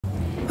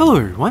Hello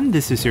everyone,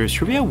 this is Serious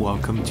Trivia.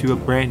 Welcome to a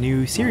brand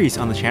new series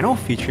on the channel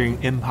featuring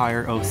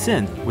Empire of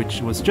Sin, which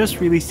was just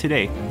released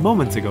today,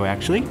 moments ago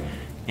actually.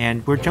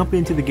 And we're jumping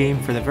into the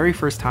game for the very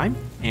first time,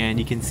 and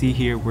you can see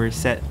here we're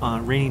set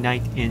on a rainy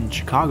night in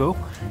Chicago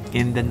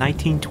in the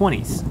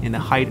 1920s, in the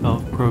height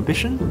of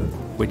Prohibition,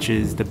 which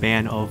is the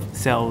ban of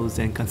sales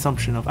and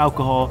consumption of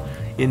alcohol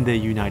in the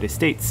United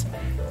States.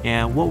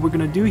 And what we're going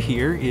to do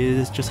here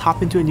is just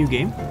hop into a new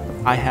game.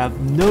 I have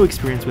no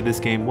experience with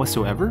this game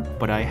whatsoever,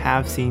 but I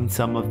have seen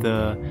some of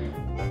the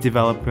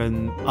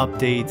development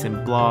updates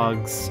and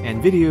blogs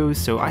and videos,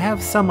 so I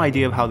have some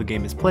idea of how the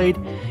game is played.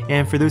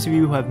 And for those of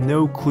you who have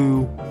no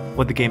clue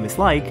what the game is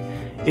like,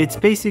 it's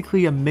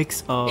basically a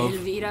mix of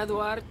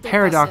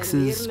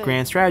Paradox's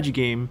grand strategy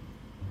game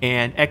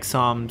and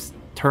XCOM's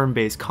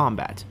turn-based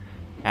combat,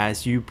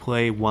 as you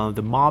play one of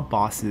the mob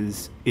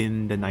bosses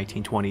in the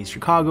 1920s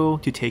Chicago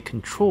to take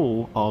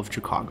control of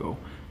Chicago.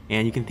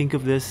 And you can think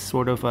of this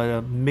sort of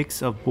a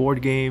mix of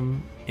board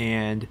game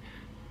and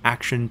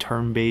action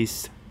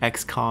turn-based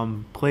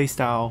XCOM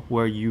playstyle,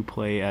 where you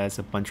play as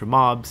a bunch of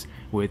mobs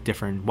with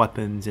different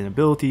weapons and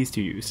abilities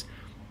to use.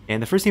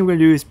 And the first thing we're going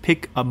to do is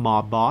pick a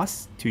mob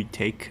boss to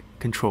take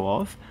control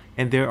of,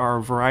 and there are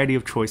a variety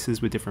of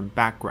choices with different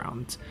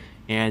backgrounds.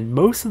 And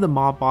most of the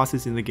mob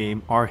bosses in the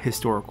game are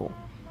historical.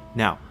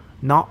 Now,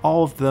 not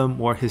all of them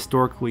were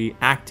historically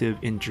active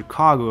in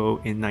Chicago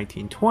in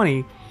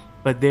 1920,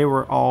 but they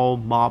were all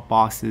mob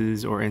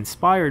bosses or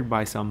inspired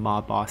by some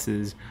mob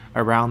bosses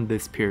around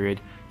this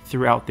period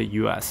throughout the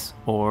US,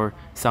 or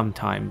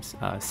sometimes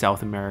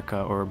South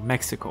America or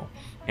Mexico.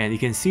 And you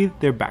can see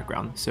their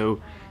background. So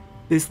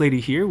this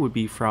lady here would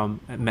be from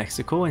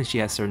Mexico, and she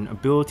has certain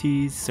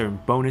abilities, certain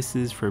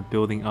bonuses for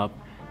building up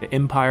the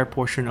empire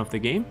portion of the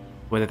game,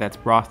 whether that's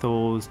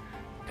brothels,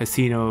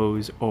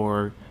 casinos,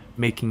 or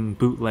making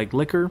bootleg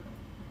liquor,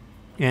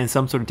 and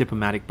some sort of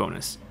diplomatic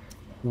bonus.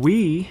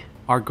 We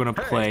are gonna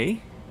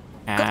play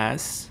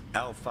as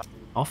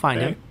I'll find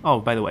him.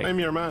 Oh, by the way, I'm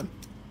your man.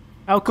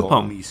 Al Call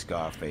Capone. me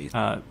Scarface.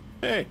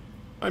 Hey,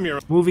 I'm your.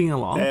 Moving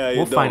along, Hey, how you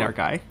we'll find doing? our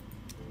guy.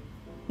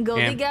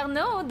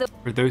 And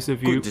for those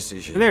of you, Good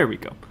decision. there we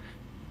go.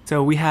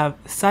 So we have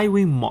Sai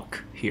Wing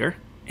Mock here,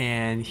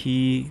 and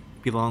he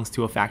belongs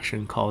to a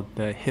faction called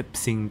the Hip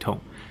Sing Tong.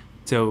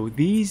 So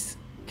these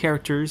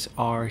characters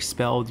are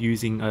spelled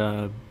using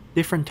a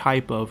different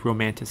type of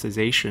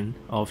romanticization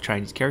of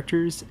Chinese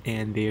characters,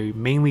 and they're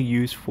mainly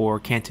used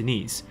for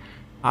Cantonese.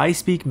 I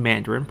speak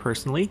Mandarin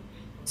personally,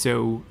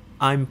 so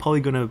I'm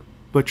probably going to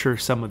butcher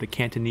some of the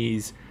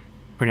Cantonese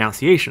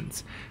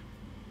pronunciations.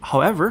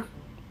 However,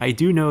 I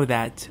do know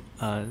that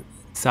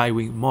Sai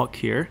Wing Mock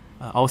here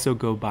also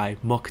go by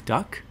Mock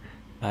Duck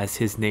as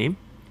his name,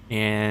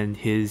 and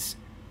his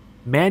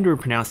Mandarin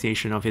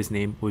pronunciation of his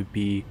name would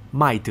be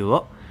Mai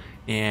De,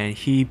 and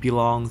he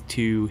belongs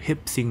to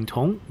Hip Sing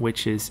Tong,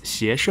 which is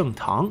Xie Sheng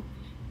Tang,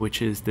 which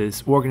is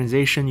this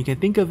organization. You can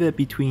think of it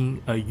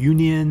between a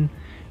union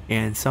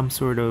and some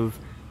sort of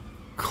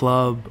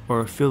club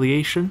or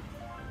affiliation,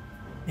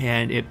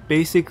 and it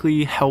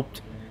basically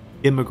helped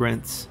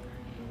immigrants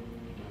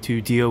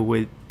to deal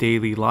with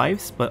daily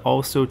lives, but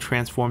also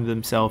transform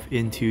themselves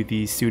into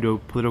these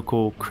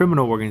pseudo-political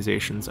criminal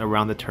organizations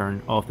around the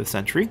turn of the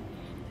century.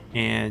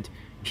 And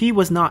he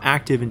was not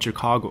active in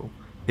Chicago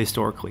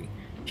historically.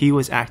 He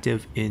was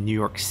active in New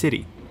York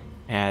City,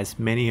 as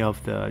many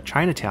of the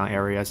Chinatown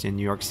areas in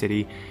New York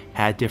City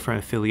had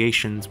different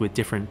affiliations with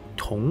different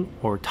tong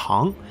or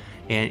tang,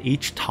 and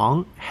each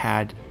tang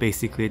had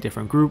basically a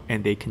different group,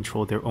 and they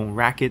controlled their own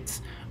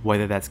rackets,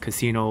 whether that's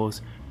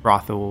casinos,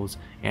 brothels,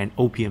 and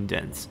opium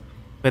dens.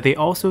 But they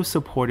also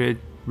supported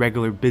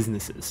regular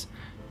businesses.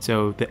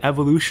 So the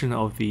evolution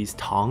of these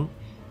tang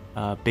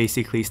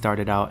basically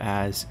started out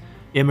as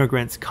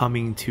immigrants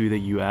coming to the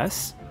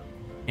US,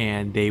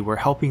 and they were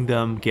helping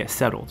them get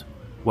settled,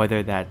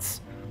 whether that's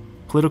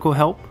political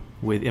help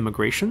with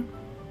immigration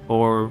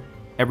or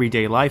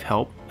everyday life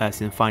help,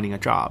 as in finding a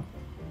job.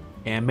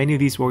 And many of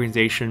these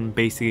organizations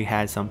basically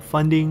had some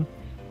funding,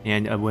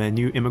 and when a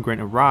new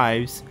immigrant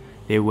arrives,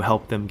 they will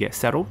help them get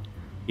settled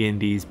in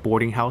these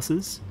boarding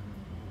houses.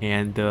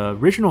 And the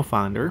original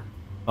founder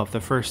of the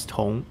first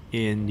Tong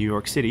in New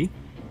York City,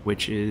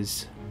 which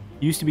used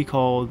to be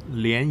called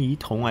Lian Yi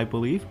Tong, I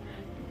believe,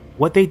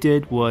 what they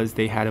did was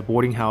they had a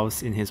boarding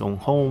house in his own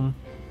home.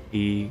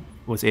 He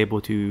was able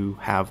to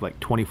have like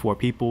 24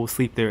 people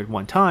sleep there at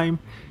one time.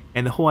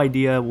 And the whole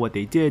idea, what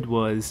they did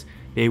was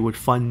they would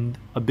fund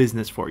a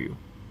business for you.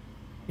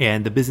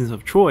 And the business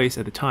of choice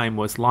at the time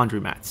was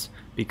laundromats,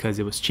 because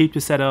it was cheap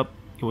to set up,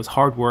 it was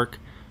hard work,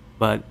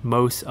 but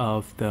most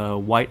of the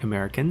white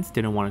Americans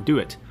didn't want to do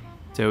it.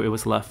 So it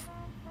was left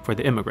for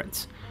the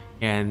immigrants.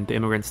 And the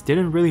immigrants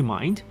didn't really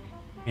mind.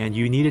 And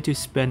you needed to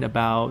spend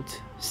about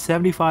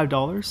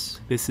 $75,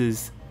 this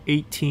is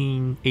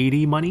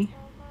 1880 money,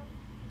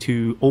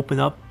 to open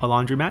up a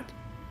laundromat.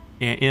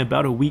 And in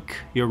about a week,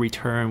 your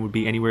return would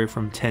be anywhere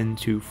from $10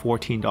 to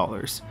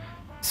 $14.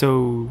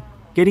 So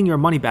getting your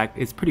money back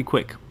is pretty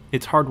quick.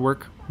 It's hard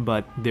work,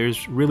 but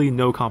there's really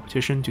no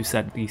competition to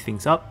set these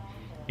things up.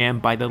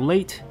 And by the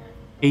late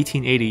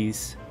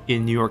 1880s,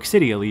 in New York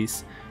City at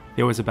least,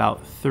 there was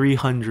about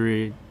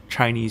 300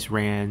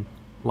 Chinese-ran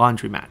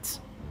laundromats.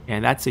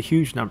 And that's a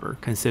huge number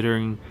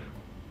considering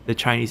the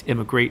Chinese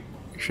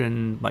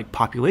immigration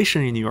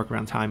population in New York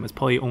around time was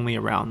probably only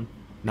around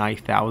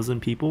 9,000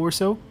 people or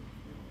so.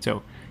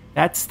 So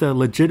that's the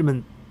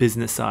legitimate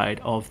business side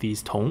of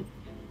these tong.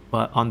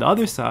 But on the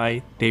other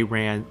side, they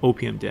ran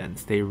opium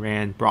dens, they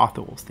ran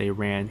brothels, they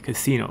ran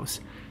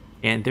casinos.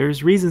 And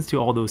there's reasons to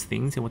all those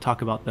things, and we'll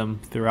talk about them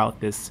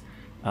throughout this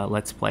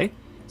Let's Play.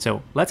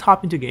 So let's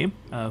hop into game.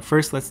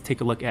 First, let's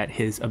take a look at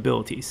his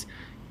abilities.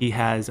 He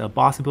has a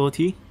boss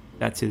ability,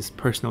 that's his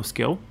personal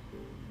skill.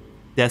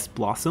 Death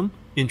Blossom,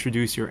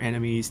 introduce your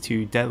enemies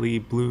to deadly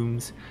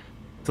blooms.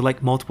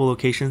 Select multiple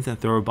locations and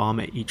throw a bomb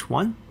at each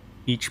one.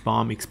 Each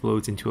bomb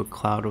explodes into a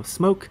cloud of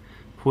smoke,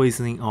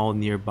 poisoning all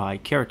nearby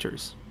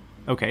characters.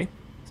 Okay,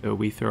 so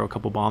we throw a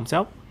couple bombs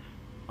out.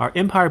 Our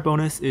Empire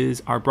bonus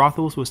is our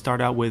brothels will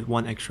start out with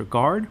 1 extra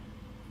guard.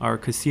 Our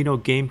casino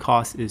game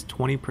cost is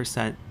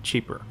 20%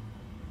 cheaper.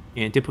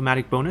 And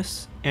diplomatic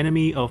bonus,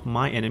 enemy of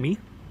my enemy.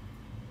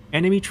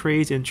 Enemy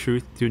trades in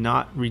truth do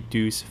not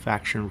reduce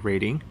faction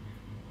rating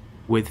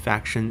with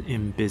faction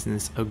in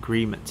business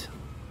agreement.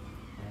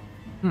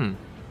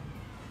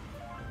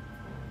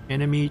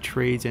 Enemy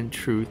trades in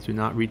truth do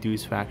not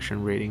reduce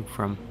faction rating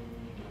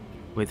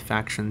with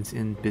factions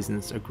in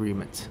business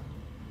agreement.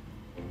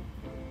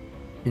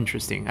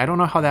 Interesting. I don't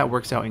know how that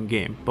works out in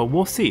game, but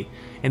we'll see.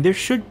 And there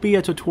should be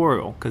a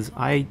tutorial because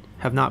I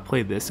have not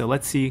played this, so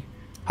let's see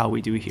how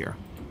we do here.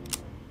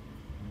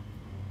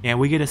 And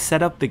we get to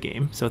set up the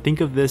game. So think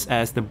of this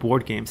as the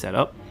board game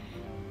setup.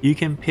 You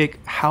can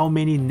pick how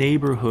many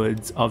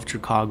neighborhoods of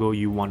Chicago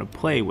you want to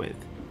play with,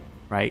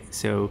 right?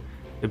 So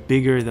the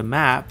bigger the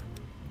map,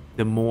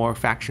 the more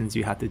factions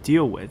you have to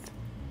deal with.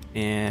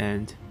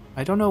 And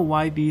I don't know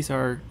why these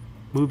are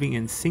moving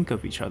in sync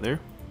of each other.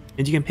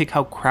 And you can pick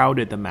how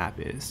crowded the map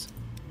is.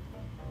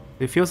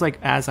 It feels like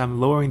as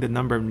I'm lowering the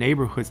number of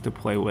neighborhoods to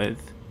play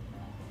with,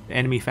 the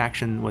enemy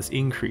faction was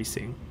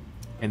increasing.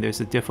 And there's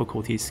a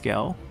difficulty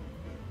scale.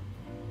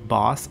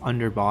 Boss,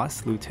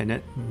 underboss,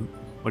 lieutenant,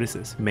 what is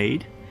this?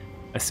 Maid?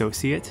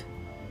 Associate?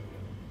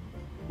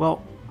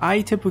 Well,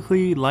 I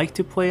typically like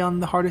to play on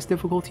the hardest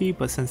difficulty,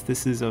 but since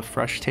this is a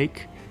fresh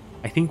take,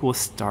 I think we'll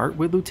start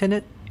with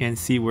lieutenant and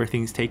see where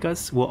things take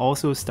us. We'll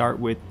also start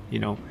with,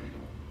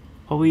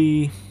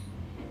 probably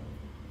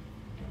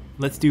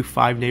let's do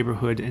 5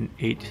 neighborhood and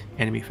 8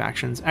 enemy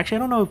factions. Actually, I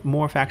don't know if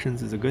more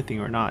factions is a good thing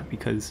or not,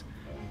 because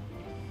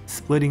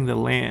splitting the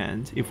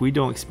land, if we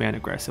don't expand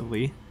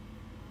aggressively,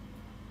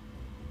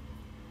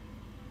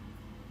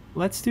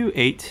 let's do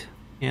 8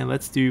 and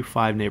let's do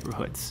 5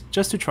 neighborhoods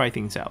just to try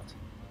things out.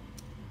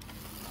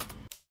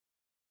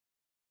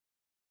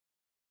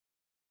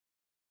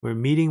 We're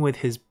meeting with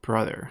his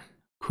brother,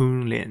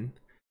 Kun Lin,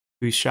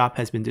 whose shop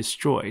has been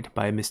destroyed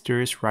by a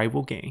mysterious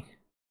rival gang.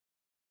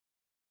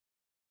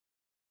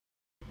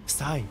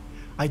 Sai,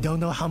 I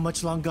don't know how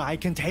much longer I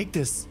can take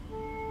this.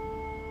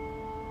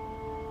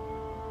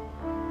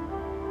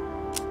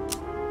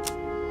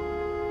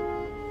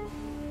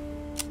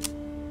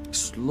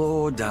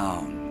 Slow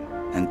down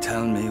and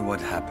tell me what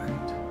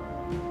happened.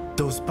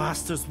 Those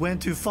bastards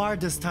went too far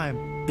this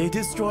time. They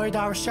destroyed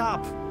our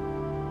shop.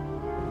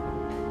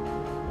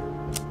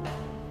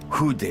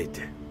 Who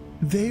did?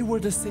 They were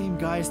the same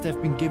guys that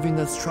have been giving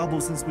us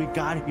trouble since we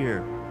got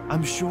here.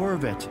 I'm sure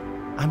of it.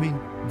 I mean,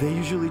 they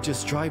usually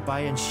just drive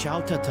by and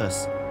shout at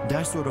us,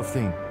 that sort of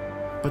thing.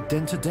 But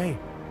then today,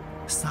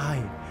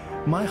 Sai,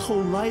 my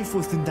whole life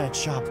was in that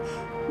shop.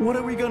 What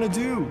are we gonna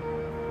do?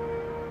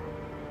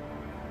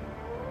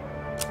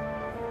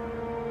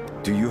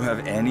 Do you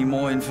have any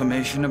more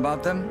information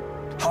about them?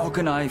 How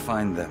can I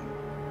find them?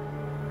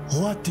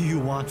 What do you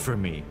want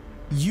from me?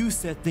 You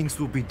said things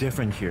would be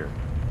different here.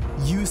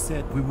 You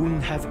said we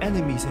wouldn't have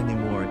enemies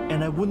anymore,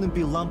 and I wouldn't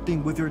be lumped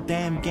in with your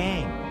damn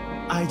gang.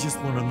 I just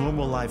want a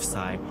normal life,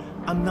 Sai.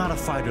 I'm not a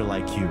fighter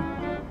like you.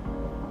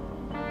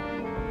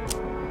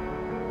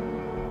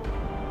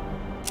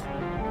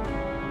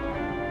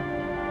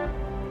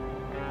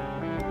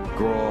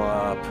 Grow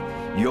up.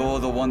 You're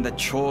the one that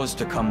chose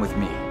to come with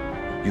me.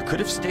 You could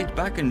have stayed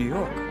back in New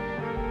York.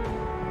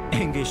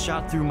 And get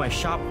shot through my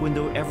shop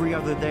window every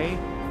other day?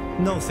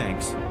 No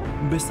thanks.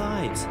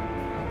 Besides,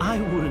 I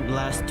wouldn't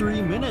last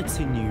 3 minutes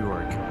in New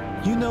York.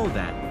 You know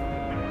that.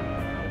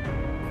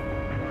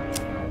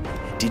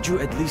 Did you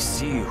at least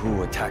see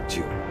who attacked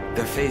you?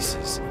 Their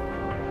faces?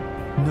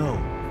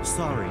 No,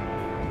 sorry.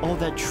 All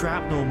that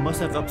shrapnel must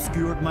have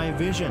obscured my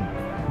vision.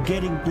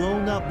 Getting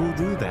blown up will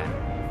do that.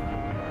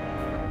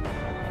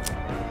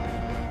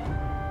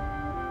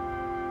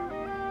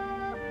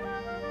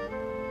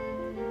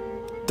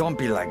 Don't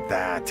be like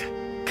that.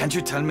 Can't you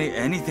tell me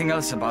anything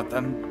else about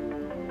them?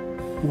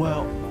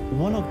 Well,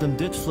 one of them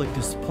did flick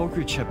his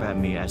poker chip at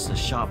me as the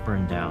shop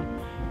burned down.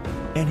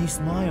 And he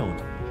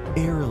smiled,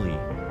 eerily.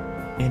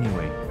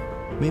 Anyway,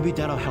 maybe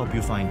that'll help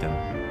you find them.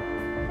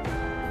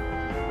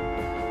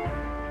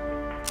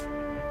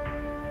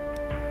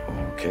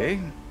 Okay,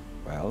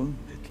 well,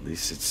 at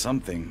least it's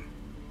something.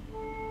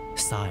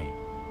 Sai,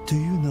 Do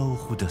you know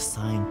who the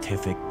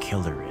scientific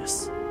killer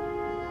is?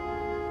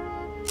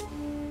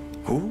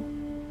 Who?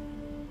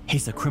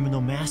 He's a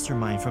criminal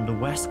mastermind from the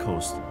West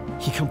Coast.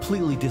 He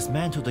completely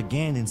dismantled a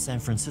gang in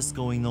San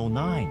Francisco in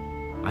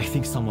 '09. I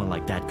think someone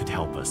like that could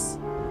help us.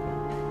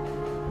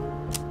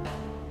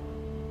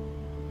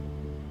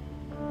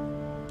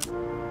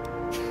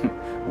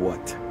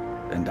 What?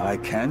 And I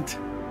can't?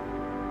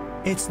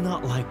 It's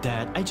not like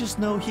that. I just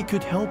know he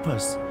could help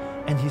us.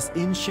 And he's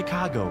in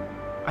Chicago.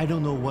 I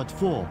don't know what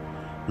for.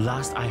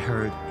 Last I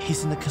heard,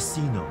 he's in a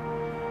casino.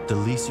 The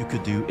least you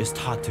could do is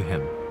talk to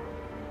him.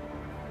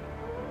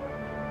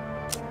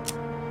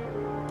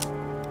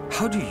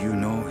 How do you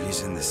know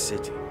he's in the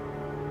city?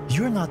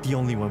 You're not the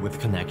only one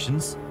with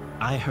connections.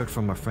 I heard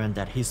from a friend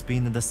that he's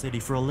been in the city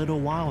for a little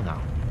while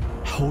now.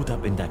 Holed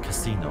up in that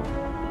casino.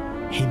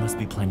 He must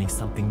be planning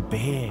something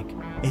big.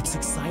 It's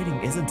exciting,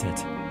 isn't it?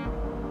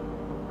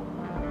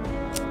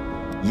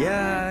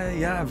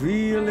 Yeah,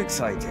 real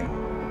exciting.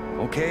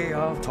 Okay,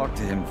 I'll talk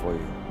to him for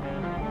you.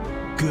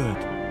 Good,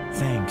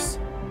 thanks.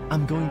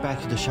 I'm going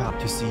back to the shop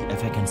to see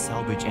if I can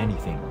salvage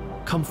anything.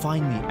 Come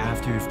find me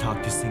after you've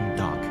talked to Sing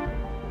Doc.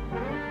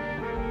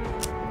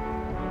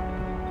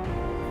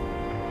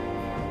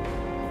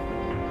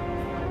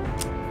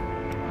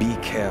 Be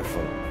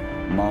careful.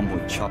 Mom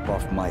would chop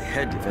off my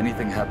head if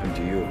anything happened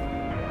to you.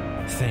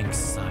 Thanks,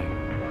 Sai.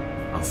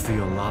 I'll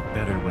feel a lot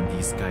better when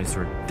these guys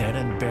are dead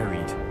and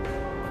buried.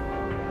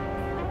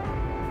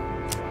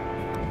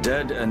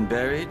 Dead and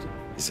buried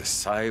is a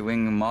Sai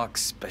Wing Mock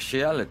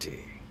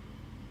speciality.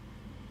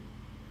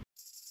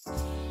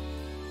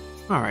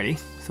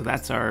 Alrighty, so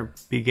that's our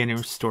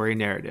beginning story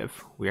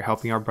narrative. We are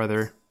helping our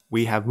brother.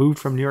 We have moved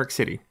from New York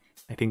City.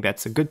 I think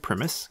that's a good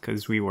premise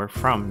because we were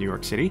from New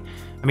York City.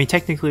 I mean,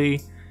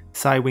 technically,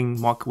 Sai Wing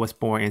Mock was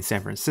born in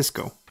San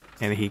Francisco,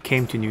 and he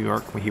came to New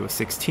York when he was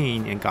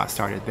 16 and got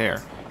started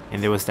there.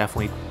 And there was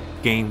definitely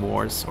gang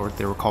wars, or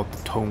they were called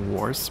the tone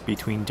wars,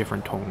 between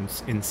different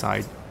tones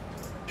inside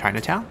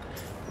Chinatown.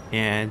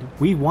 And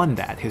we won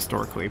that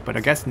historically, but I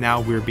guess now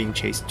we're being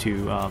chased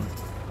to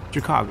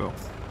Chicago.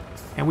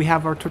 And we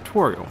have our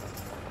tutorial,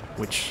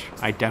 which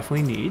I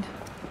definitely need.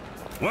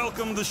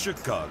 Welcome to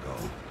Chicago.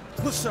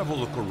 Let's have a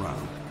look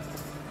around.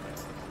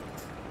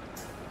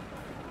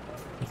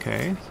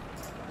 Okay.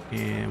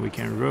 And we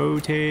can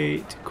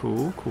rotate.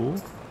 Cool.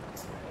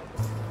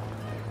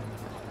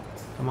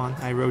 Come on,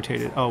 I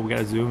rotated. Oh, we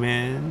gotta zoom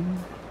in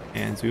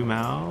and zoom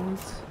out.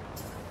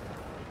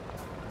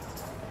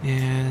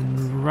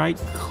 And right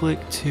click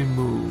to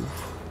move.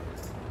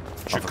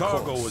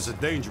 Chicago is a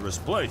dangerous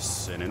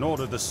place, and in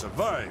order to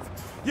survive,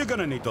 you're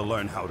gonna need to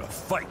learn how to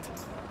fight.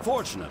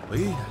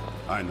 Fortunately,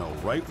 I know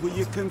right where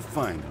you can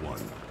find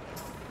one.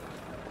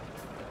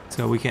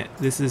 So we can,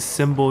 this is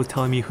symbol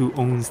telling me who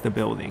owns the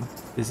building.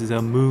 This is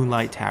a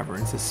Moonlight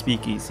Tavern. It's a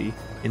speakeasy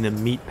in the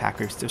Meat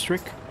Packers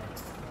district.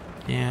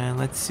 And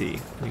let's see,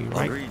 we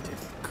right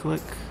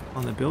click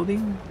on the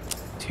building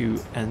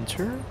to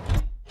enter.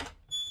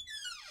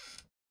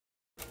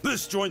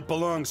 This joint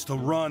belongs to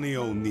Ronnie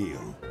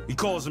O'Neill. He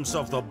calls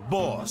himself the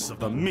boss of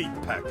the Meat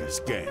Packers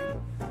gang.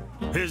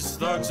 His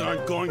thugs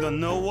aren't going to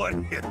know what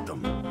hit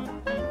them.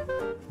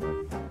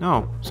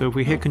 No, so if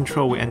we hit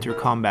control, we enter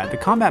combat. The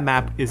combat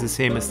map is the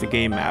same as the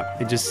game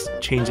map. It just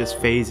changes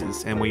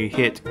phases, and when you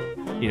hit,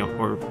 you know,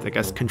 or I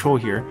guess control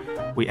here,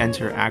 we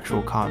enter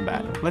actual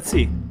combat. Let's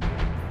see.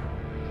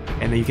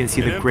 And then you can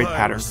see the grid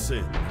pattern.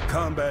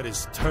 Combat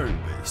is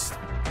turn-based.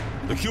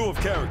 The queue of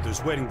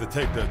characters waiting to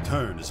take their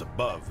turn is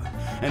above,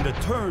 and the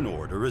turn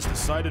order is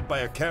decided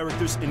by a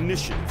character's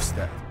initiative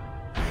stat.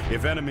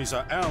 If enemies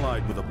are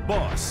allied with a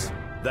boss,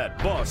 that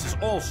boss is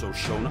also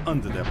shown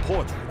under their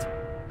portrait.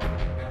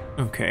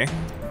 Okay.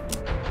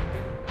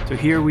 So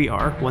here we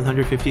are,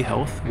 150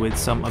 health with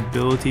some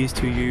abilities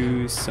to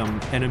use, some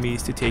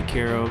enemies to take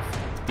care of.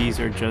 These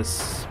are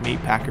just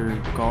Meat Packer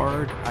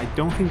guard. I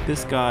don't think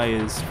this guy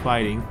is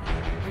fighting.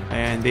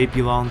 And they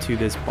belong to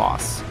this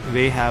boss.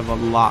 They have a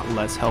lot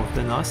less health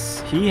than us.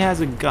 He has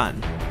a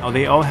gun. Oh,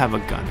 they all have a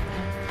gun.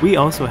 We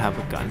also have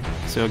a gun.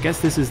 So I guess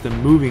this is the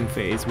moving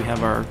phase. We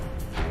have our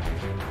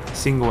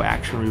single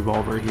action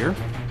revolver here.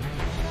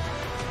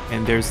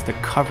 And there's the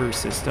cover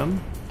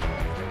system.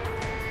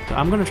 So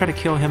I'm gonna try to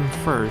kill him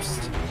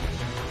first.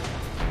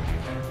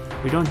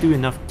 We don't do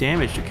enough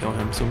damage to kill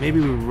him, so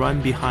maybe we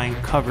run behind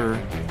cover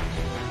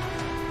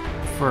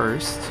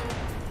first.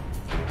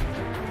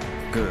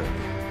 Good.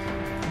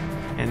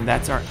 And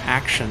that's our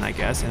action, I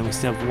guess, and we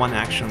still have one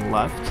action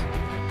left.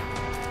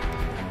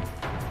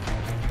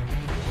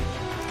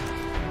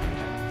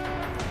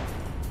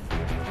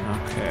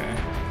 Okay.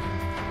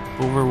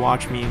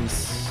 Overwatch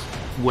means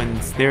when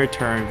it's their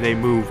turn, if they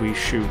move, we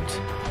shoot.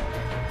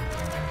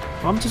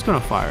 Well, I'm just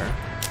gonna fire.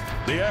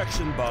 The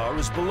action bar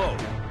is below.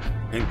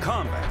 In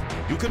combat,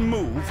 you can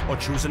move or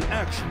choose an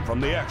action from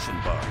the action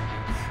bar.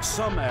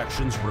 Some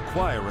actions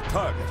require a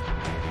target.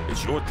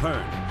 It's your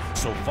turn,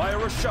 so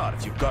fire a shot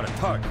if you've got a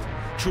target.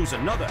 Choose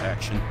another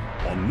action,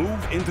 or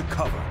move into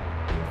cover.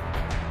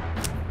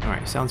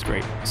 Alright, sounds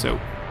great. So,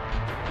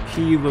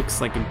 he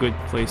looks like a good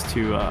place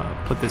to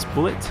put this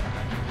bullet.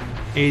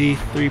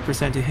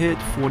 83% to hit,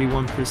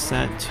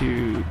 41%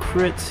 to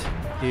crit.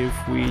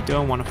 If we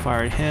don't want to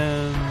fire at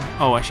him...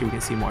 Oh, actually we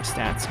can see more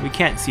stats. We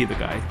can't see the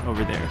guy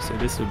over there, so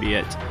this will be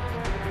it.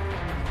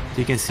 So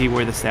you can see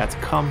where the stats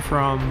come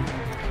from.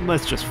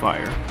 Let's just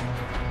fire.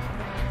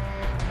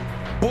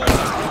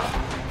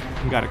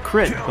 We got a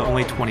crit, but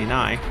only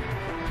 29.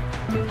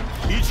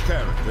 Each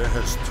character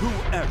has 2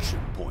 action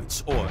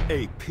points, or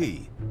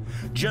AP.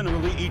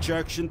 Generally, each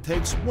action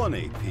takes 1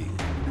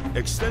 AP.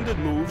 Extended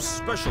moves,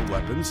 special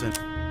weapons, and...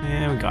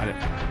 And we got it.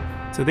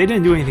 So they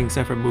didn't do anything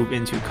except for move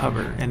into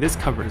cover, and this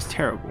cover is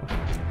terrible.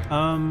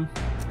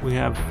 We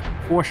have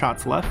 4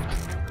 shots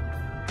left.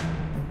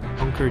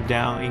 Bunker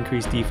down,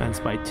 increase defense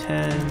by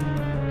 10.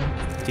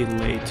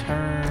 Delay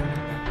turn.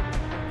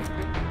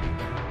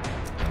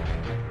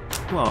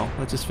 Well,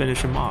 let's just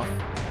finish him off.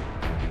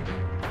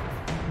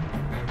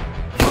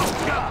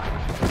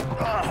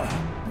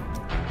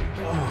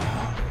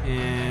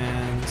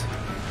 And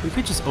we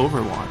could just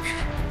overwatch.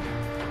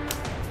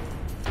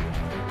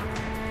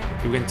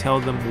 We can tell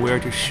them where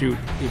to shoot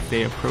if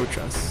they approach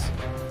us.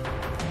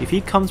 If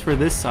he comes for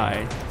this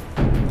side,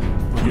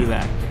 we'll do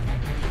that.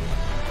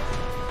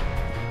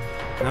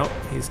 Nope,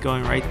 he's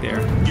going right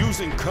there.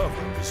 Using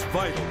cover is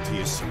vital to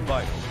your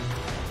survival.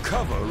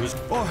 Cover is,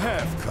 or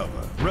half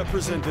cover,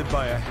 represented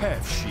by a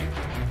half shield.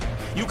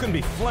 You can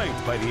be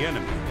flanked by the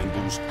enemy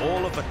and lose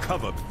all of the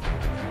cover.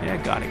 Yeah,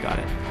 got it.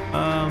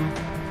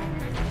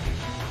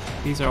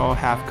 These are all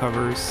half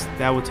covers.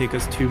 That will take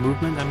us 2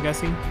 movement, I'm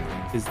guessing.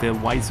 Because the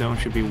white zone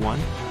should be 1.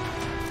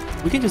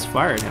 We can just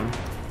fire at him.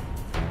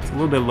 It's a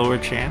little bit lower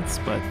chance,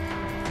 but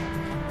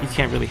he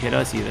can't really hit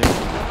us either.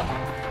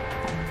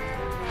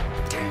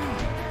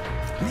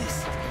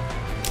 Missed.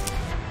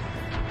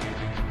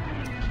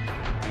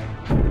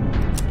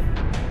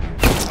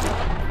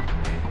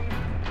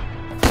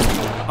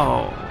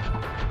 Oh.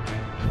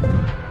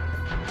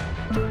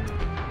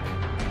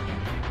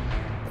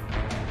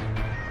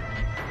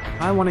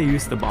 I want to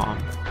use the bomb,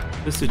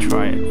 just to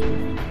try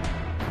it.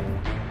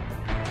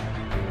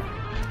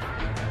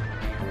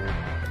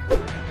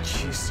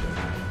 Jesus.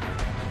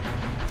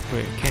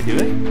 Wait, can't do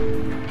it?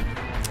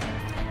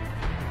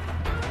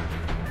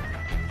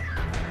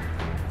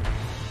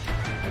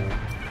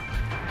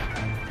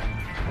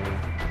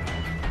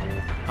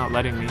 Not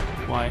letting me.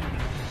 Why?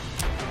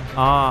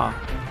 Ah,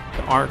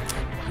 the arc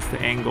is the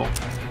angle.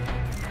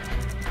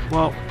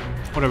 Well,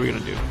 what are we gonna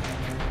do?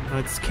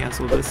 Let's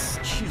cancel this.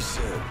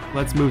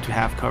 Let's move to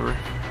half cover.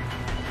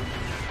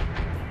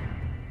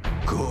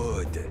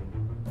 Good.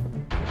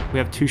 We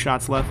have 2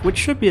 shots left, which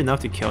should be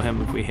enough to kill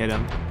him if we hit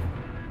him.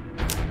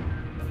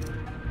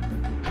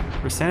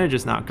 Percentage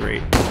is not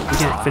great. We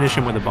can finish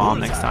him with a bomb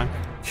next time.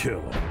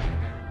 Kill him.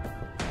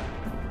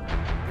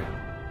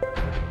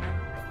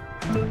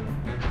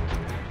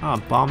 Ah,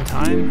 bomb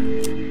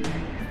time.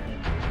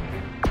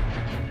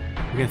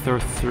 We can throw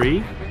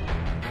 3.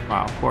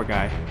 Wow, poor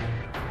guy.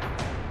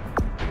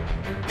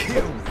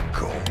 Here we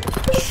go.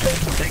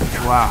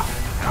 Wow,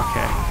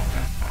 okay.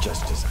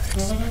 Just as I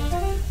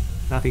expected.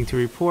 Nothing to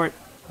report.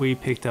 We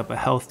picked up a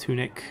health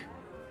tunic.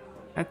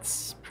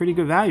 That's pretty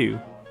good value.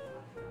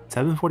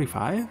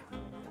 745?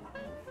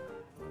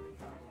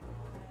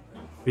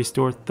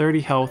 Restore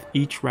 30 health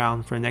each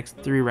round for the next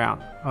 3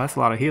 rounds. Oh, that's a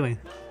lot of healing.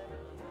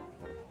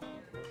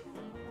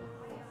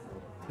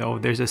 So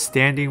there's a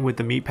standing with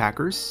the meat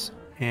packers,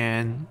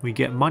 and we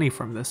get money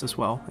from this as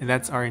well, and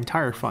that's our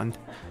entire fund.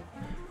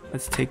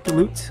 Let's take the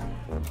loot.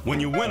 When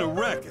you win a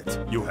racket,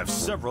 you have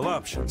several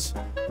options.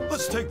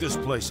 Let's take this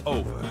place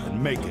over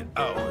and make it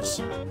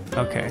ours.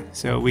 Okay,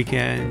 so we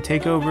can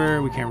take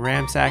over, we can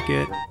ransack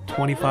it,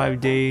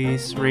 25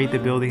 days, raid the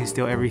building,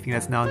 steal everything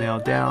that's now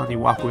nailed down. You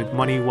walk with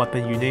money,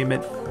 weapon, you name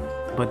it,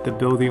 but the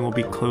building will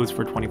be closed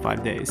for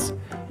 25 days.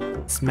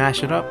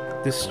 Smash it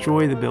up,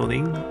 destroy the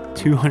building,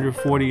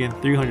 240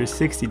 and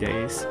 360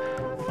 days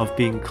of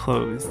being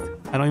closed.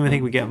 I don't even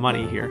think we get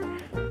money here.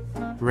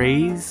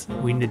 Raise,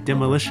 we need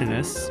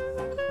demolitionists,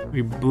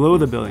 we blow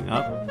the building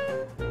up,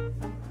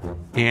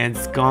 and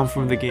it's gone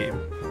from the game.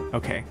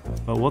 Okay,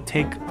 but we'll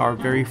take our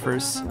very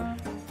first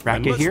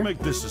racket here. Let's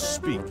make this a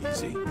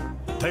speakeasy.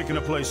 Taking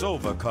a place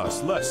over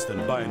costs less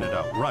than buying it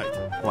outright.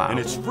 Wow. And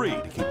it's free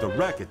to keep the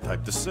racket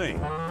type the same.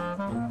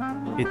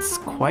 It's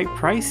quite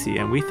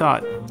pricey, and we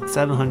thought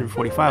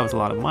 745 was a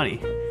lot of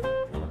money.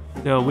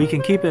 So we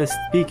can keep it a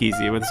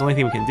speakeasy, but it's the only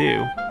thing we can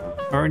do.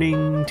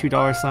 Earning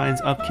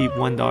 $2 upkeep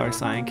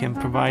 $1 can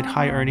provide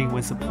high earning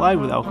when supplied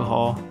with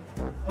alcohol.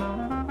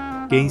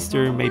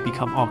 Gangster may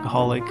become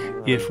alcoholic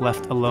if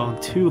left alone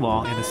too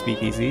long in the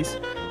speakeasies.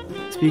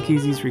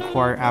 Speakeasies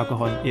require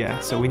alcohol. Yeah,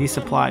 so we need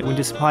supply. We need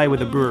to supply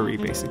with a brewery,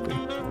 basically.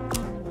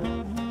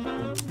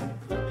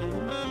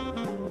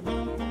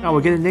 Oh,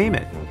 we're gonna name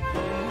it.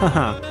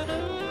 Haha.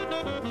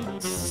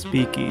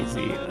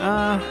 Speakeasy.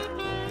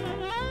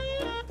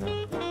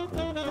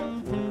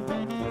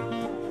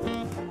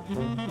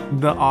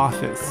 The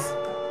office.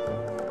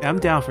 I'm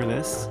down for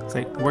this. It's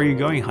like, where are you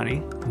going,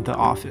 honey? The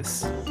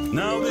office.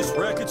 Now this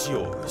racket's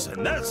yours,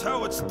 and that's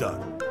how it's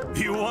done.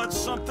 You want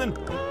something?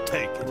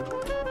 Take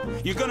it.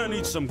 You're gonna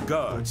need some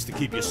guards to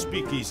keep your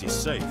speakeasy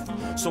safe,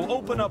 so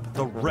open up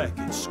the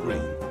racket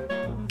screen.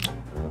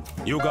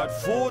 You got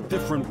 4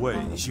 different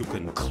ways you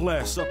can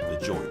class up the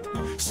joint,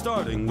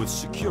 starting with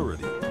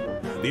security.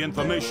 The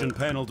information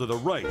panel to the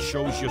right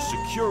shows your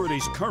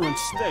security's current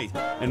state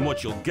and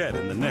what you'll get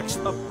in the next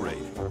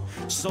upgrade.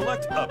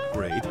 Select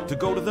upgrade to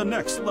go to the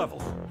next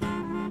level.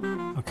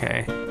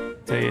 Okay,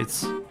 so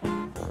it's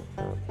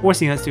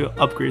forcing us to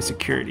upgrade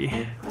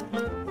security.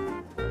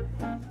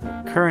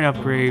 Current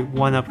upgrade,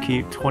 1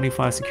 upkeep,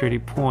 25 security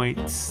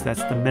points.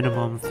 That's the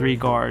minimum. 3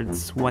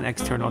 guards, 1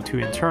 external, 2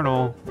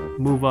 internal.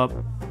 Move up,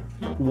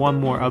 1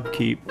 more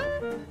upkeep,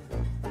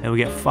 and we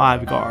get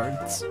 5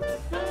 guards.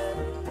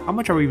 How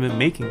much are we even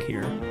making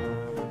here?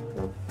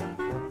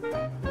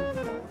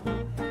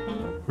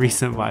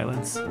 Recent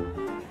violence.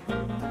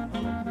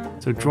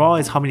 So draw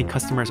is how many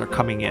customers are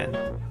coming in,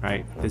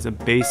 right? There's a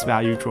base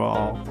value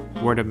draw,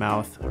 word of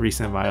mouth,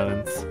 recent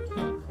violence,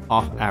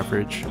 off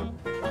average,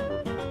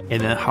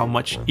 and then how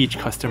much each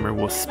customer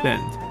will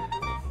spend.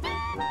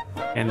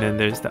 And then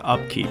there's the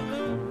upkeep.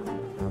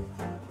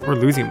 We're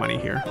losing money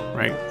here,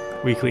 right?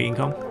 Weekly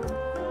income.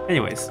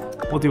 Anyways,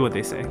 we'll do what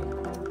they say.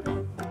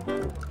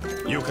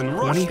 You can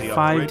rush 25 the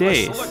upgrade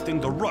days. by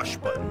selecting the rush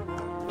button.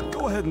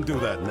 Go ahead and do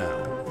that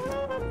now.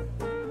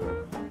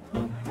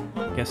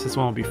 Guess this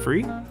one will be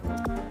free?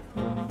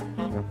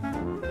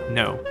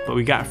 No, but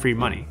we got free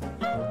money.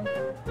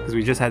 Because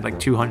we just had like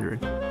 200.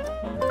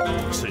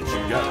 Since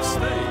you got a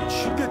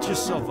stage, get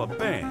yourself a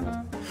band.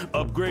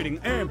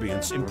 Upgrading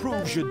ambience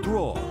improves your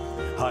draw.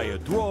 Higher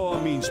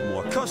draw means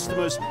more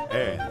customers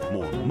and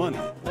more money.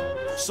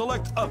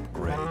 Select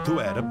upgrade to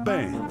add a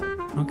band.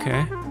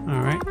 Okay,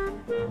 alright.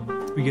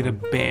 We get a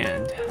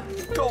band.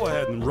 Go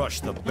ahead and rush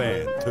the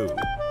band too.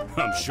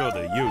 I'm sure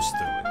they're used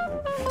to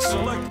it.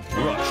 Select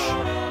rush.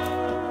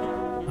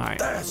 Alright,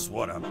 That's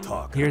what I'm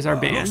talking here's our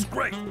about. band. Looks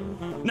great.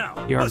 Now,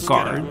 Here are let's get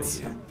out of guards.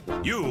 here.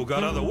 You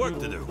got other work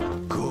to do.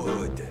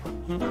 Good.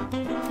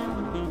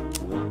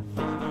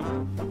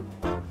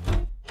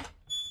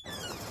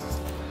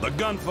 The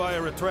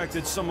gunfire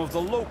attracted some of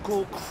the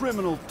local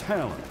criminal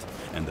talent,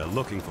 and they're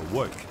looking for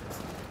work.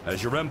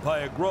 As your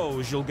empire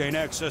grows, you'll gain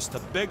access to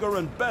bigger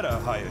and better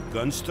hired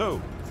guns too.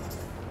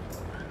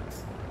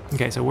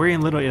 Okay, so we're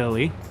in Little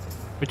Italy,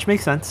 which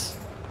makes sense.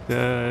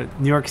 The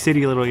New York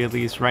City Little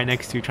Italy is right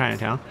next to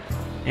Chinatown.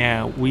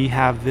 And we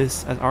have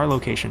this as our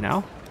location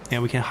now.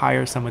 And we can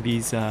hire some of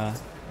these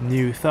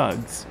new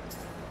thugs.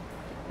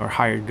 Or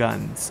hired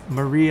guns.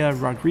 Maria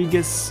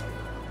Rodriguez.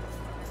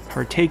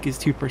 Her take is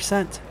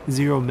 2%,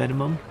 0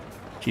 minimum.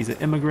 She's an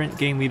immigrant,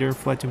 gang leader,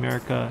 fled to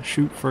America,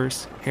 shoot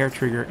first, hair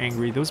trigger,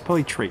 angry. Those are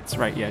probably traits,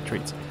 right? Yeah,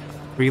 traits.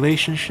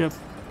 Relationship,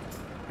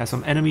 has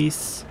some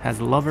enemies, has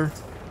a lover,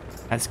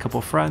 has a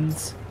couple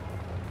friends.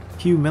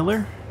 Hugh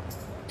Miller,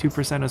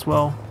 2% as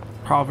well.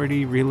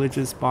 Poverty,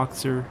 religious,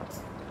 boxer.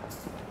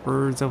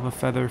 Birds of a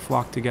feather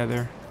flock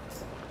together.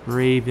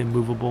 Brave,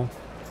 immovable.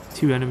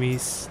 2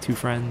 enemies, 2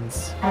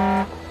 friends.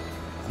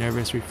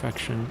 Nervous,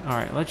 reflection.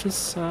 Alright, let's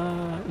just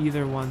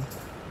either one.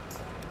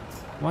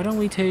 Why don't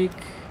we take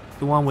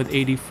the one with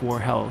 84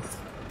 health?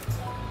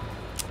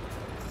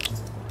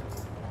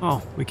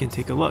 Oh, we can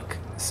take a look.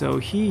 So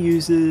he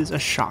uses a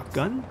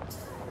shotgun.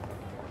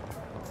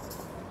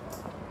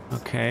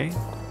 Okay.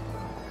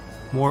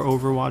 More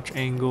Overwatch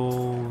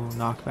angle,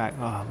 knockback.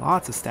 Oh,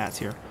 lots of stats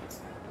here.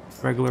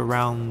 Regular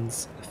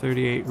rounds,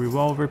 38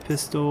 revolver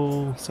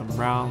pistol, some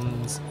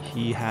rounds.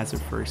 He has a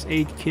first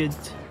aid kit.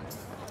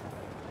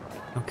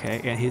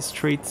 Okay, and his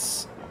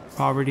traits: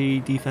 poverty,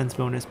 defense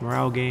bonus,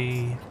 morale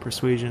gain,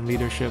 persuasion,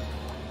 leadership.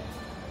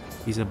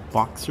 He's a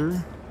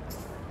boxer.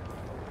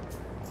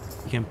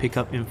 You can pick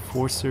up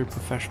enforcer,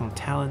 professional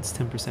talents,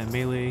 10%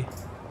 melee.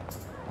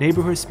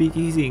 Neighborhood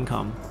speakeasy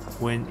income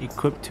when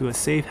equipped to a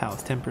safe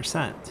house,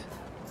 10%.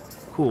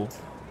 Cool.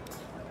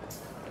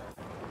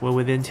 When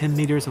within 10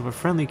 meters of a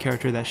friendly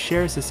character that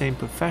shares the same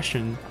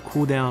profession,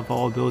 cooldown of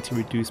all ability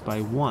reduced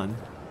by 1.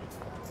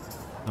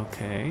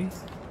 Okay.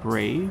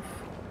 Brave.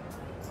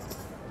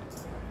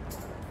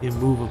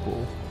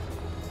 Immovable.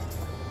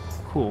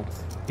 Cool.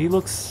 He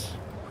looks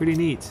pretty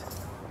neat.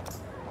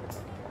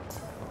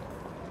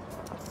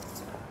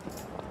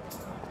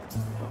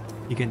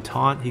 He can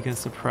taunt, he can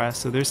suppress,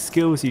 so there's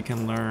skills you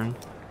can learn.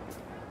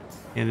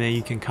 And then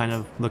you can kind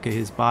of look at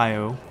his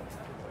bio.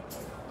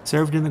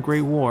 Served in the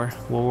Great War,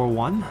 World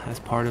War I, as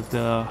part of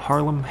the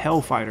Harlem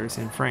Hellfighters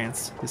in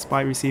France.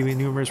 Despite receiving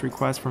numerous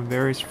requests from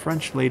various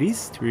French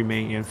ladies to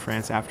remain in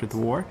France after the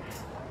war,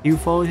 he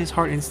followed his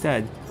heart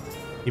instead.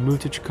 He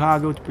moved to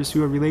Chicago to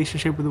pursue a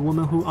relationship with a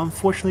woman who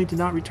unfortunately did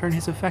not return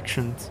his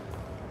affections.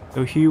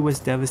 Though Hugh was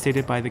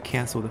devastated by the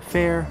cancelled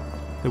affair,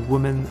 the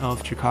women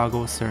of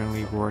Chicago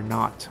certainly were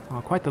not.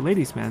 Quite the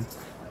ladies' man.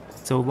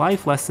 So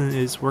life lesson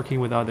is working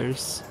with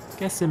others.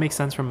 Guess it makes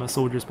sense from a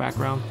soldier's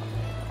background.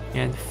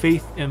 And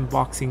faith in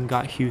boxing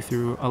got Hugh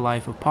through a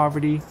life of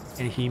poverty,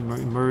 and he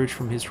emerged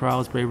from his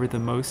trials braver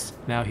than most.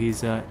 Now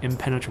he's an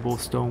impenetrable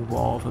stone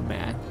wall of a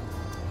man.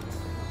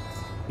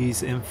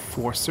 He's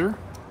enforcer.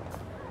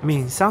 I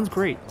mean, sounds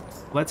great.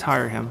 Let's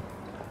hire him.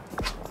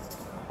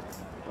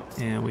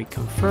 And we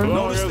confirm.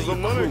 Notice that your crew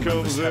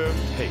members have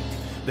to pay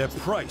their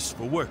price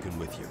for working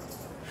with you.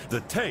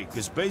 The take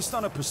is based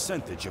on a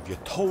percentage of your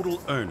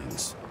total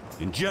earnings.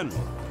 In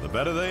general, the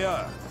better they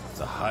are,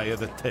 the higher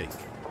the take.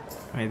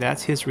 Alright,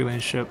 that's his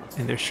relationship,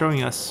 and they're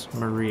showing us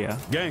Maria.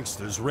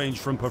 Gangsters range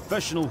from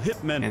professional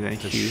hitmen And then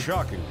to Hugh.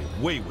 shockingly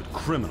wayward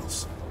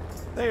criminals.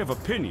 They have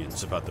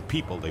opinions about the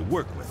people they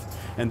work with,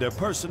 and their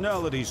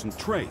personalities and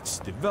traits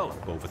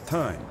develop over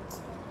time.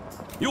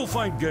 You'll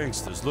find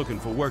gangsters looking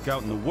for work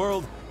out in the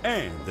world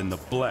and in the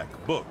Black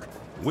Book.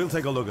 We'll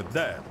take a look at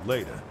that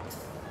later.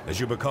 As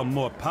you become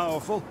more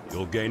powerful,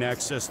 you'll gain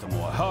access to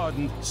more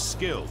hardened,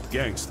 skilled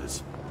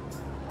gangsters.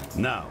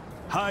 Now,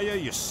 hire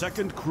your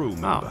second crew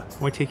member. Oh,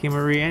 we're taking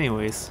Maria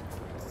anyways.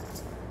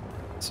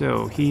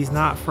 So he's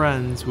not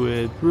friends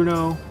with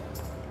Bruno,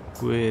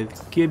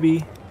 with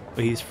Gibby,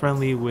 but he's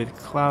friendly with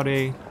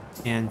Claude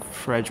and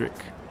Frederick.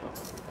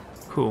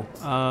 Cool.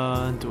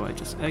 Do I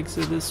just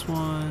exit this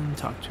one?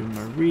 Talk to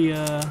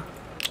Maria.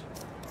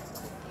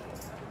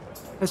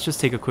 Let's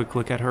just take a quick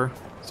look at her.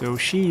 So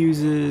she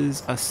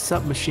uses a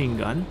submachine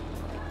gun.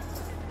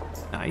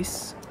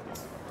 Nice.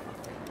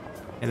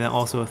 And then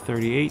also a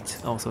 38.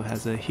 Also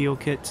has a heal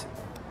kit.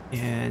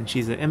 And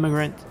she's an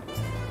immigrant.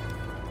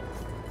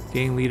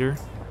 Gang leader.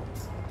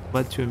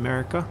 Fled to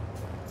America.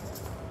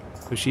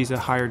 So she's a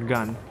hired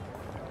gun.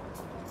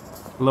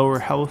 Lower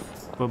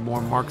health, but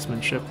more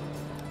marksmanship.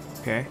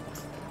 Okay.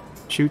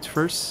 Shoots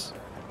first.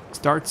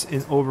 Starts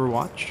in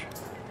Overwatch.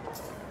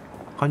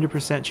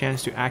 100%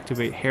 chance to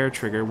activate hair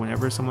trigger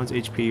whenever someone's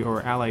HP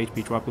or ally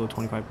HP drop below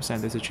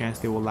 25%. There's a chance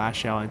they will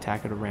lash out and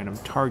attack at a random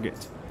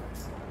target.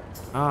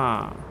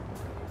 Ah.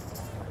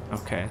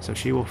 Okay, so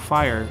she will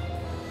fire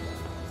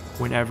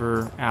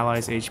whenever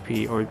allies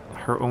HP or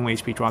her own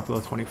HP drop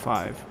below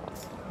 25.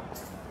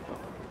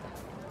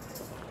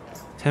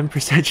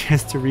 10%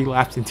 chance to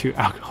relapse into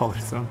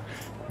alcoholism.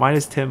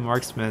 -10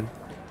 marksman.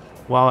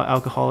 While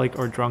alcoholic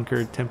or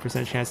drunkard,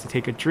 10% chance to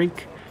take a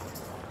drink.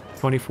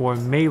 24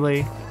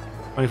 melee.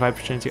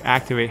 25% to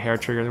activate hair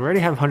trigger. We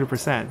already have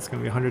 100%. It's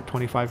going to be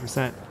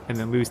 125%. And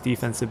then lose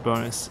defensive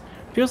bonus.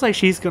 Feels like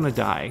she's going to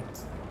die.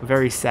 A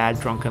very sad,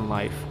 drunken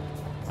life.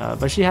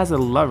 But she has a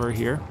lover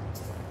here.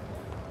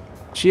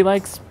 She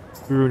likes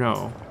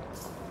Bruno.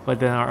 But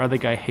then our other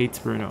guy hates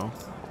Bruno.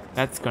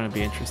 That's going to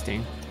be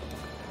interesting.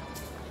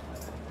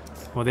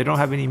 Well, they don't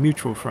have any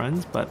mutual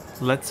friends, but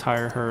let's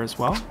hire her as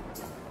well.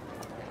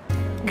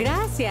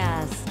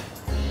 Gracias.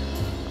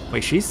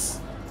 Wait, she's...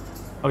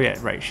 Oh yeah,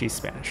 right, she's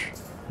Spanish.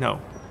 No.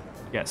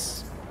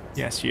 Yes.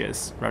 Yes, she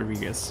is.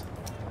 Rodriguez.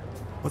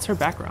 What's her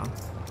background?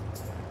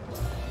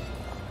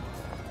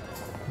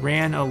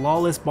 Ran a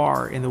lawless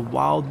bar in the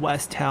Wild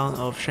West town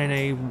of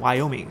Cheyenne,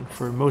 Wyoming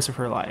for most of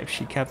her life.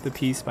 She kept the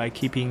peace by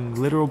keeping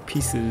literal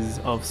pieces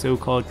of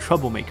so-called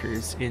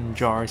troublemakers in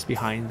jars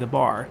behind the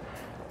bar.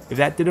 If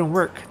that didn't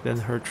work, then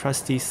her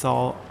trusty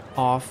saw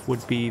off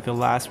would be the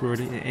last word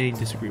in any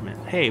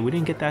disagreement. Hey, we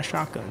didn't get that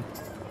shotgun.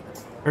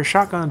 Her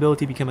shotgun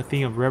ability became a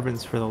thing of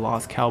reverence for the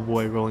lost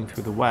cowboy rolling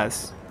through the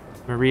West.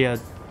 Maria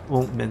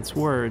won't mince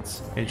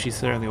words, and she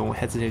certainly won't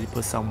hesitate to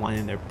put someone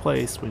in their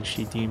place when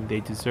she deemed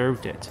they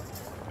deserved it.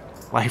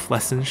 Life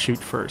lesson, shoot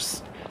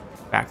first.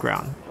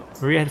 Background.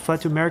 Maria had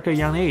fled to America at a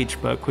young age,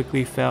 but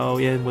quickly fell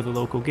in with a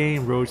local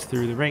gang, rose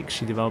through the ranks.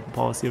 She developed a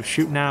policy of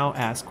shoot now,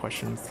 ask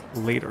questions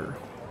later.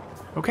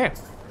 Okay,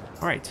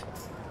 alright.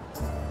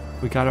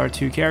 We got our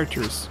two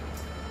characters.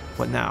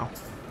 What now?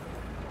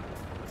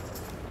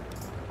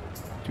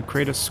 To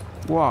create a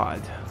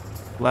squad,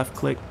 left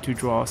click to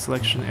draw a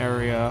selection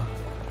area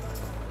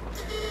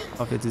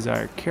of the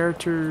desired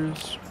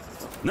characters.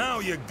 Now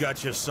you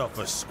got yourself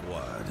a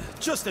squad.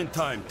 Just in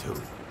time,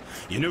 too.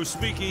 Your new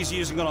speakeasy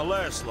isn't gonna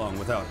last long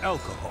without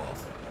alcohol.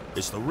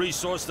 It's the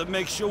resource that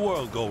makes your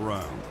world go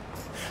round.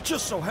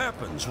 Just so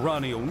happens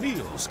Ronnie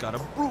O'Neill's got a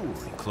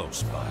brewery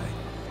close by.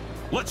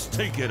 Let's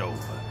take it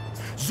over.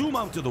 Zoom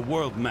out to the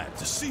world map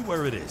to see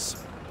where it is.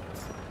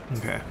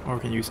 Okay, or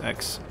we can use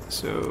X.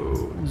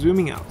 So,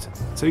 zooming out.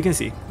 So you can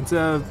see, it's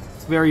a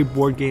very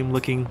board game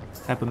looking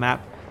type of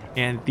map.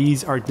 And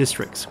these are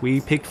districts.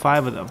 We picked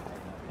 5 of them.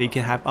 They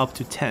can have up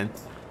to 10.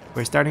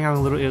 We're starting out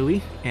in Little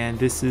Italy, and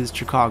this is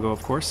Chicago,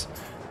 of course.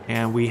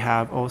 And we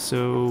have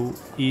also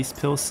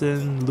East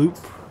Pilsen Loop,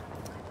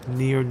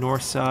 near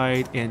North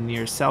Side and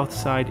near South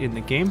Side in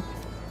the game.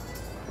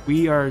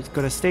 We are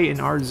going to stay in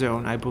our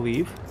zone, I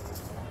believe.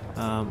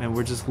 And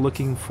we're just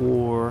looking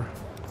for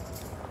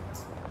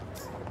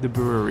the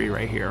brewery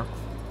right here.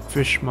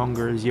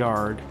 Fishmonger's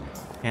Yard.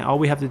 And all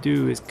we have to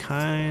do is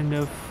kind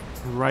of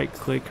right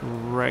click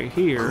right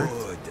here.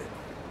 Good.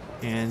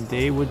 And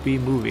they would be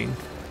moving.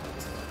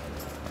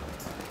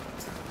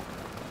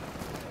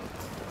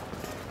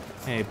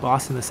 Hey,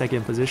 boss in the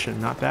second position,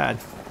 not bad.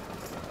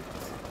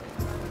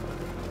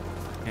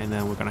 And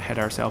then we're gonna head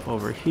ourselves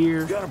over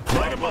here. Gotta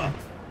light 'em up.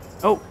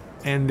 Oh,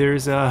 and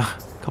there's a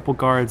couple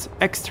guards,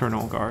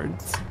 external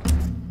guards.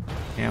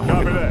 And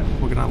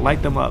we're gonna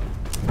light them up.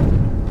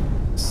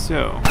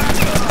 So,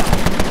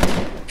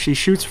 she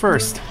shoots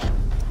first.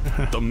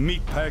 The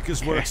meat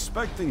packers were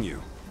expecting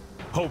you.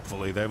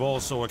 Hopefully, they've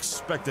also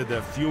expected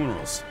their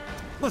funerals.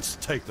 Let's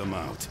take them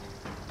out.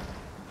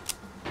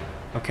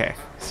 Okay,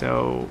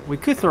 so we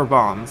could throw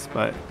bombs,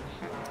 but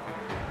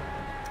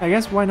I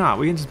guess why not?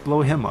 We can just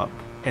blow him up,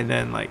 and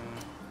then like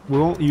we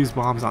won't use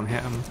bombs on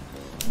him.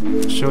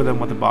 Show them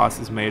what the boss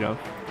is made of.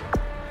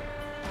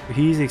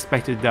 He's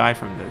expected to die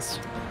from this.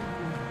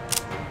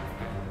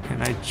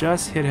 Can I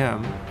just hit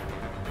him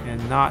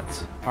and not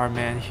our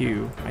man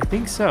Hugh? I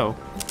think so.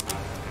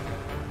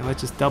 And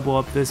let's just double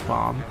up this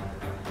bomb.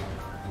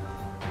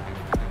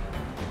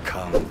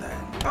 Come then.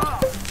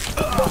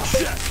 Oh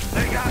shit!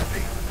 They got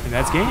me! And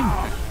that's game.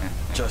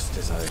 Just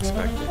as I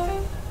expected.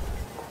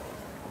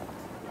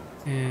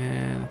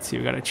 And let's see,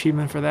 we got an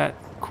achievement for that.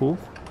 Cool.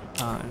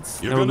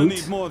 It's You're no gonna loot.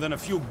 need more than a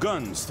few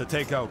guns to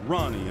take out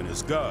Ronnie and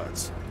his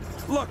guards.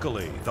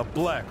 Luckily, the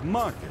black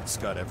market's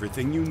got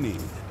everything you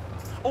need.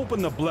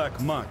 Open the black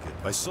market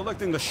by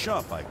selecting the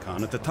shop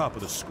icon at the top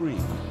of the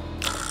screen.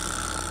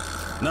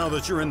 Now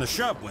that you're in the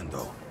shop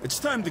window, it's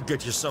time to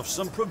get yourself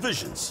some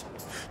provisions.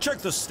 Check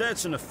the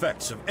stats and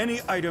effects of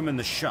any item in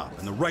the shop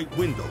in the right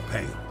window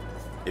pane.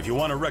 If you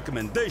want a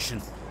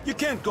recommendation, you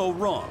can't go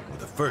wrong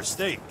with a first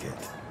aid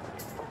kit.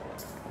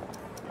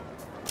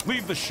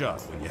 Leave the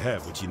shop when you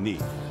have what you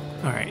need.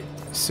 Alright,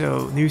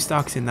 so new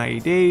stocks in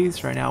 90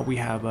 days. Right now we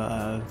have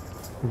a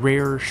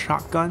rare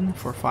shotgun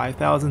for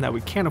 5,000 that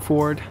we can't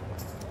afford.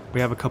 We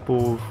have a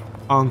couple of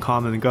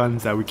uncommon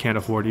guns that we can't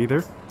afford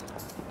either.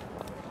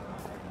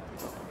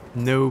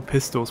 No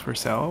pistols for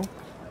sale.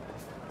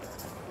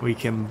 We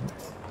can...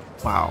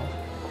 Wow.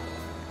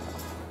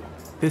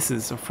 This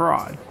is a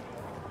fraud.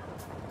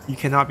 You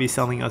cannot be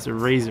selling us a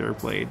razor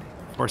blade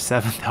for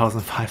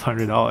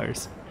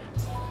 $7,500.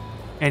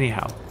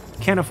 Anyhow,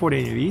 can't afford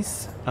any of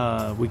these.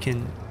 We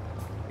can...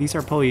 These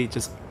are probably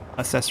just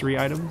accessory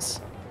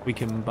items. We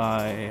can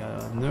buy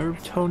a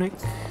nerve tonic.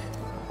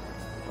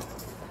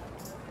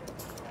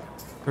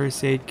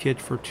 First aid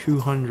kit for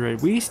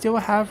 200. We still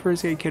have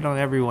first aid kit on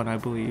everyone, I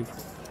believe.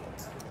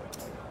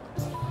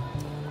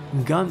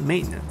 Gun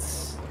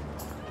maintenance.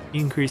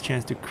 Increased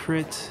chance to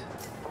crit.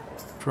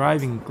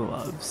 Driving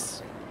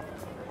gloves.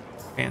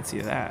 Fancy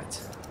that.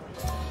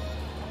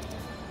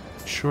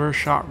 Sure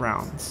shot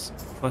rounds.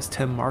 Plus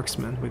 10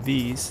 marksman with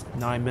these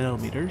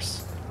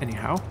 9mm.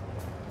 Anyhow.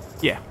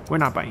 Yeah, we're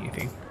not buying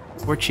anything.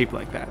 We're cheap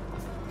like that.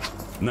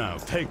 Now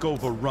take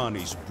over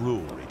Ronnie's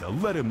brewery to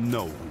let him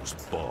know who's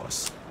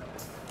boss.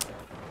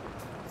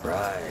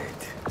 Right.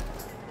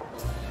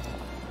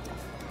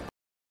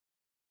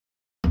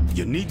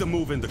 You need to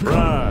move into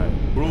cover.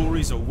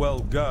 Breweries are well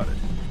guarded,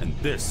 and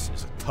this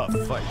is a tough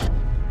fight.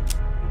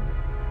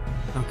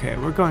 Okay,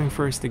 we're going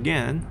first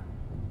again.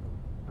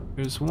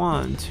 There's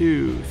 1,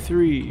 2,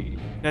 3.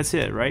 That's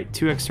it, right?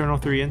 2 external,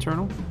 3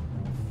 internal.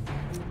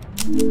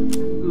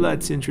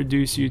 Let's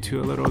introduce you to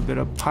a little bit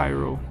of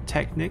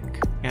pyrotechnic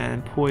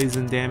and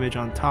poison damage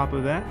on top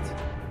of that.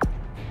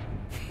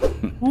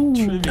 Ooh.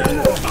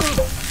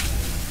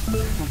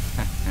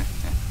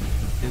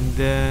 And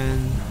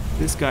then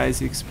this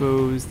guy's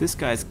exposed. This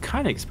guy's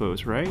kind of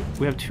exposed, right?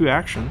 We have 2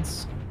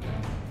 actions.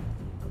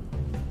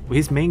 Well,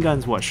 his main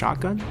gun's what?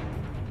 Shotgun?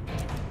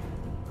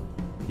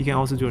 You can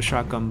also do a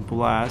shotgun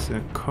blast and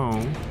a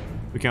cone.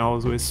 We can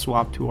always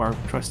swap to our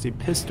trusty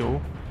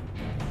pistol.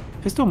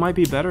 Pistol might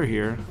be better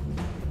here.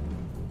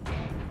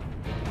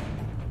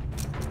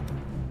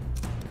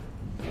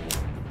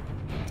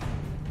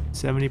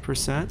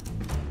 %.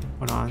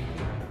 Hold on.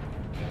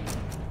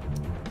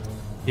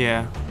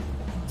 Yeah.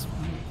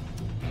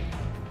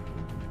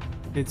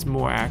 It's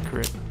more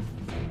accurate.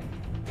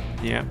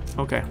 Yeah,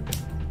 okay.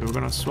 So we're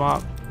gonna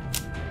swap.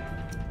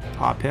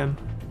 Pop him.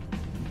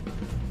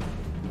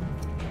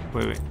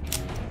 Wait.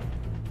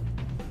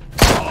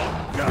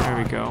 There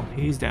we go.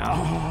 He's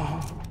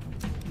down.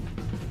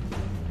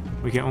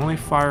 We can only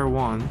fire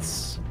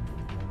once.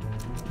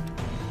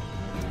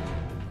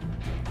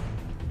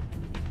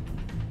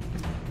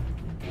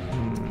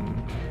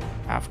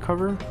 Half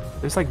cover?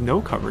 There's like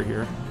no cover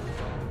here.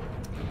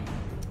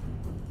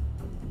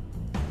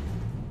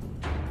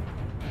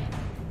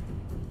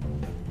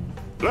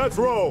 Let's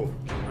roll!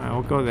 Alright,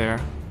 we'll go there.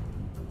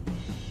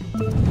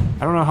 I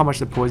don't know how much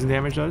the poison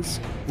damage does.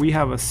 We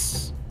have a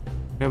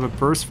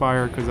burst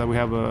fire because we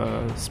have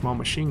a small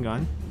machine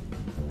gun.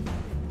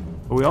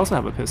 But we also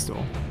have a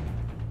pistol.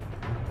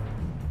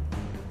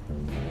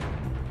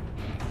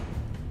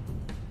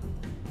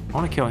 I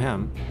want to kill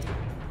him.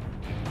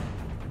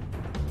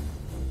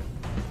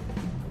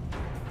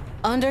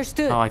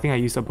 Understood. Oh, I think I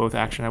used up both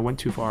action. I went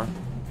too far.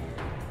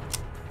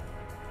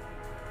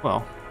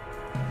 Well.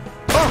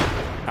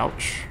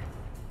 Ouch.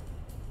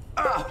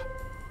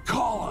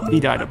 He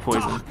died of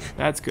poison.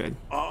 That's good.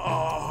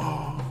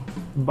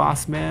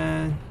 Boss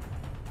man.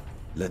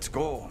 Let's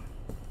go.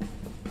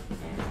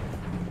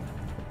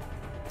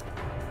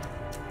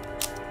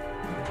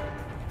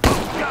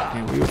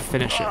 And we will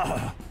finish it.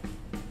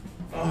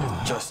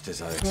 Just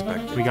as I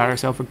expected. We got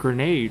ourselves a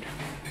grenade.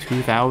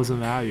 2,000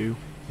 value.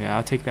 Yeah,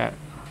 I'll take that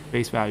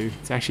base value.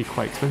 It's actually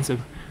quite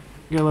expensive.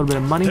 Get a little bit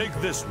of money. Take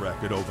this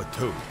racket over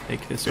too.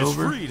 Take this It's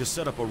over. free to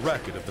set up a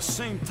racket of the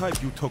same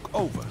type you took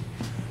over.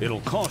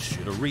 It'll cost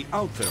you to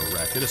re-outfit a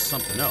racket as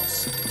something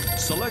else.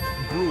 Select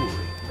brewery.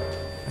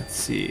 Let's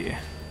see.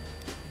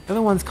 The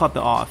other one's called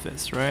the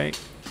office, right?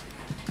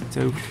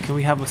 So can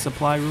we have a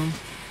supply room?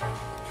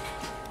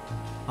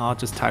 I'll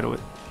just title it.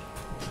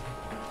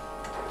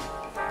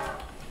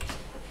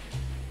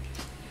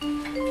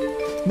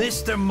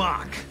 Mr.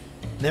 Mock,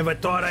 never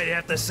thought I'd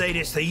have to say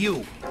this to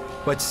you,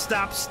 but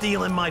stop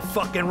stealing my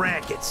fucking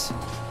rackets.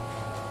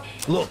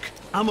 Look,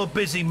 I'm a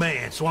busy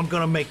man, so I'm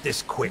gonna make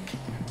this quick.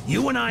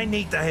 You and I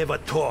need to have a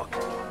talk.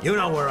 You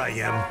know where I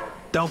am.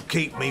 Don't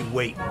keep me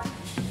waiting.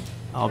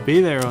 I'll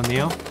be there,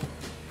 O'Neill.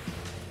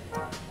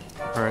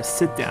 Or a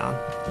sit down.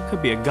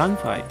 Could be a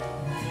gunfight.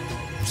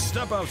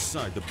 Step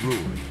outside the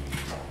brewery.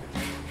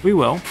 We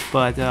will,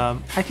 but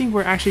I think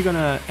we're actually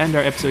gonna end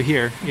our episode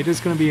here. It is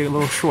gonna be a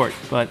little short,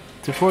 but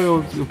tutorial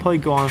will probably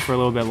go on for a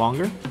little bit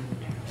longer.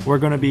 We're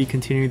gonna be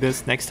continuing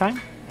this next time,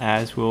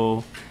 as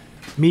we'll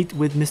meet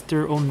with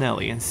Mr. O'Neill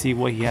and see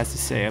what he has to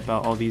say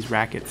about all these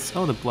rackets.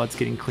 Oh, the blood's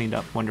getting cleaned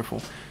up.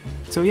 Wonderful.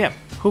 So yeah,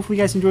 hopefully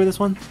you guys enjoy this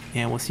one,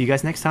 and we'll see you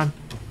guys next time.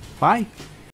 Bye!